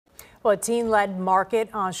Well, a teen-led market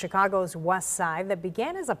on Chicago's west side that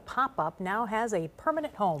began as a pop-up now has a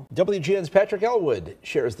permanent home. WGN's Patrick Elwood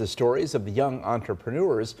shares the stories of the young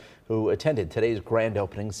entrepreneurs who attended today's grand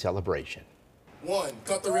opening celebration.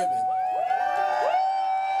 Cut the ribbon.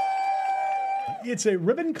 It's a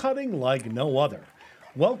ribbon cutting like no other.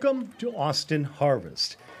 Welcome to Austin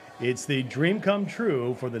Harvest. It's the dream come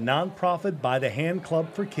true for the nonprofit By the Hand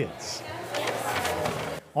Club for Kids.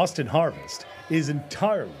 Austin Harvest is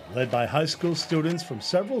entirely led by high school students from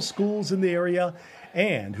several schools in the area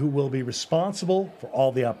and who will be responsible for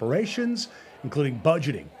all the operations, including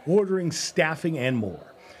budgeting, ordering, staffing, and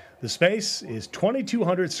more. The space is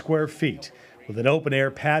 2,200 square feet with an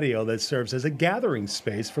open-air patio that serves as a gathering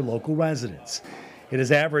space for local residents. It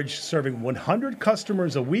is average serving 100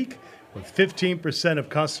 customers a week, with 15% of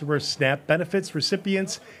customers SNAP benefits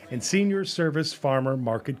recipients and senior service farmer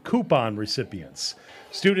market coupon recipients.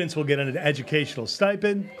 Students will get an educational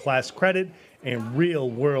stipend, class credit, and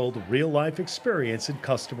real-world, real-life experience in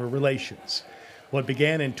customer relations. What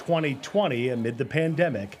began in 2020 amid the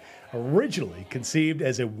pandemic, originally conceived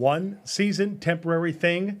as a one-season temporary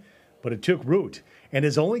thing, but it took root and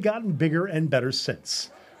has only gotten bigger and better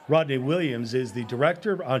since. Rodney Williams is the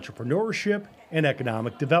Director of Entrepreneurship and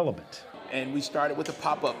Economic Development. And we started with a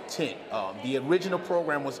pop-up tent. The original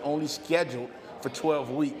program was only scheduled for 12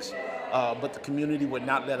 weeks, but the community would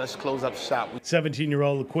not let us close up shop.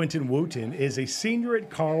 17-year-old Quentin Wooten is a senior at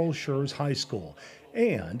Carl Schurz High School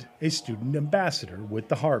and a student ambassador with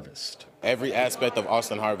the Harvest. Every aspect of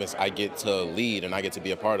Austin Harvest I get to lead and I get to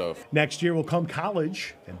be a part of. Next year will come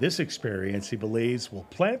college, and this experience, he believes, will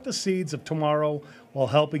plant the seeds of tomorrow while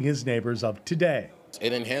helping his neighbors of today.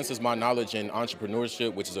 It enhances my knowledge in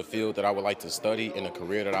entrepreneurship, which is a field that I would like to study and a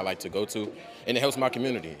career that I like to go to, and it helps my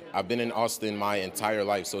community. I've been in Austin my entire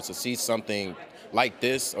life, so to see something like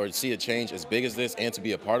this or see a change as big as this and to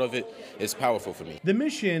be a part of it is powerful for me. The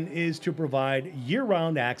mission is to provide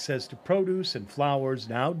year-round access to produce and flowers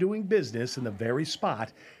now doing business in the very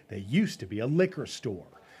spot that used to be a liquor store,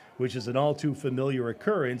 which is an all too familiar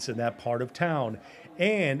occurrence in that part of town,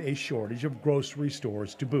 and a shortage of grocery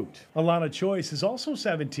stores to boot. Alana Choice is also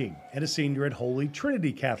 17 and a senior at Holy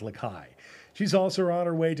Trinity Catholic High. She's also on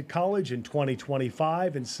her way to college in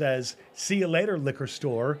 2025 and says, "See you later, liquor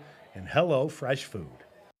store," and hello, fresh food.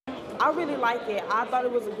 I really like it. I thought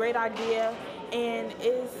it was a great idea, and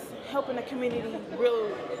it's helping the community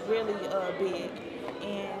really big,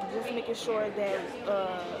 and just making sure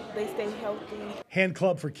that they stay healthy. Hand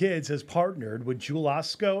Club for Kids has partnered with Jewel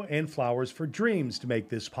Osco and Flowers for Dreams to make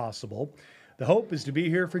this possible. The hope is to be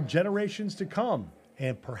here for generations to come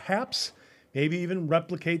and perhaps maybe even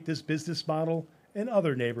replicate this business model in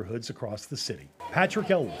other neighborhoods across the city. Patrick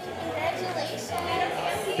Elwood,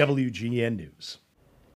 WGN News.